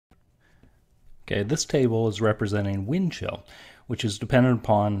Okay, this table is representing wind chill, which is dependent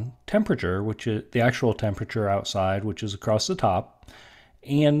upon temperature, which is the actual temperature outside, which is across the top,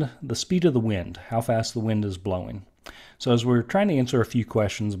 and the speed of the wind, how fast the wind is blowing. So as we're trying to answer a few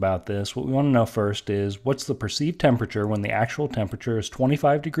questions about this, what we want to know first is what's the perceived temperature when the actual temperature is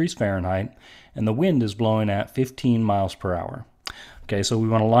 25 degrees Fahrenheit and the wind is blowing at 15 miles per hour. Okay, so we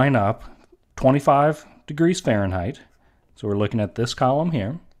want to line up 25 degrees Fahrenheit. So we're looking at this column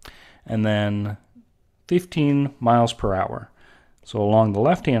here. And then 15 miles per hour. So along the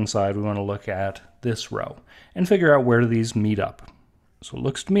left-hand side, we want to look at this row and figure out where these meet up. So it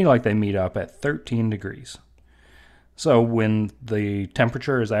looks to me like they meet up at 13 degrees. So when the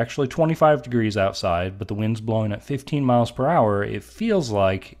temperature is actually 25 degrees outside, but the wind's blowing at 15 miles per hour, it feels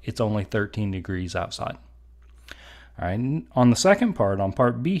like it's only 13 degrees outside. All right, on the second part, on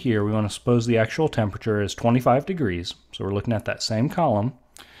part B here, we want to suppose the actual temperature is 25 degrees. So we're looking at that same column.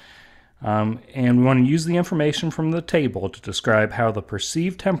 And we want to use the information from the table to describe how the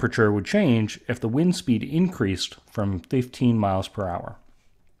perceived temperature would change if the wind speed increased from 15 miles per hour.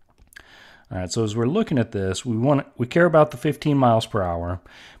 All right, so as we're looking at this, we care about the 15 miles per hour,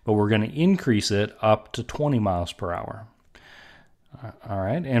 but we're going to increase it up to 20 miles per hour. All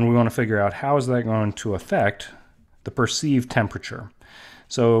right, and we want to figure out how is that going to affect the perceived temperature.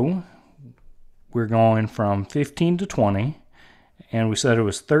 So we're going from 15 to 20. And we said it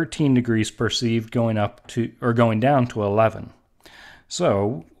was 13 degrees perceived going down to 11.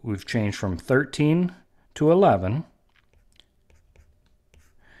 So we've changed from 13 to 11,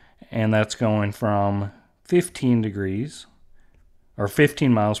 and that's going from 15 degrees or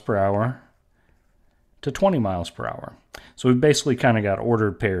 15 miles per hour to 20 miles per hour. So we've basically kind of got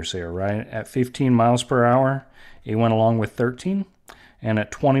ordered pairs here, right? At 15 miles per hour, it went along with 13. And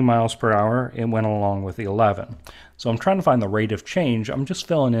at 20 miles per hour, it went along with 11. So I'm trying to find the rate of change. I'm just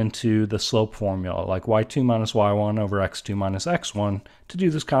filling into the slope formula, like y2 minus y1 over x2 minus x1 to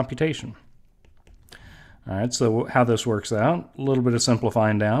do this computation. All right, so how this works out, a little bit of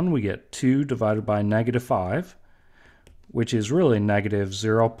simplifying down, we get 2 divided by negative 5, which is really negative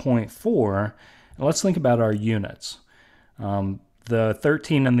 0.4. And let's think about our units. The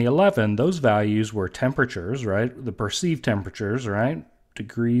 13 and the 11, those values were temperatures, right? The perceived temperatures, right?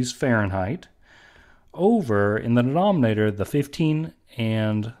 Degrees Fahrenheit. Over, in the denominator, the 15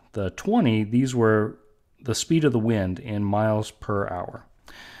 and the 20, these were the speed of the wind in miles per hour.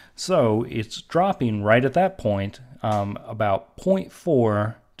 So it's dropping right at that point about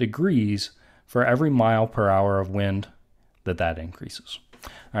 0.4 degrees for every mile per hour of wind that increases.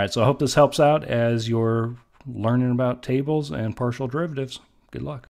 All right, so I hope this helps out as you're learning about tables and partial derivatives. Good luck.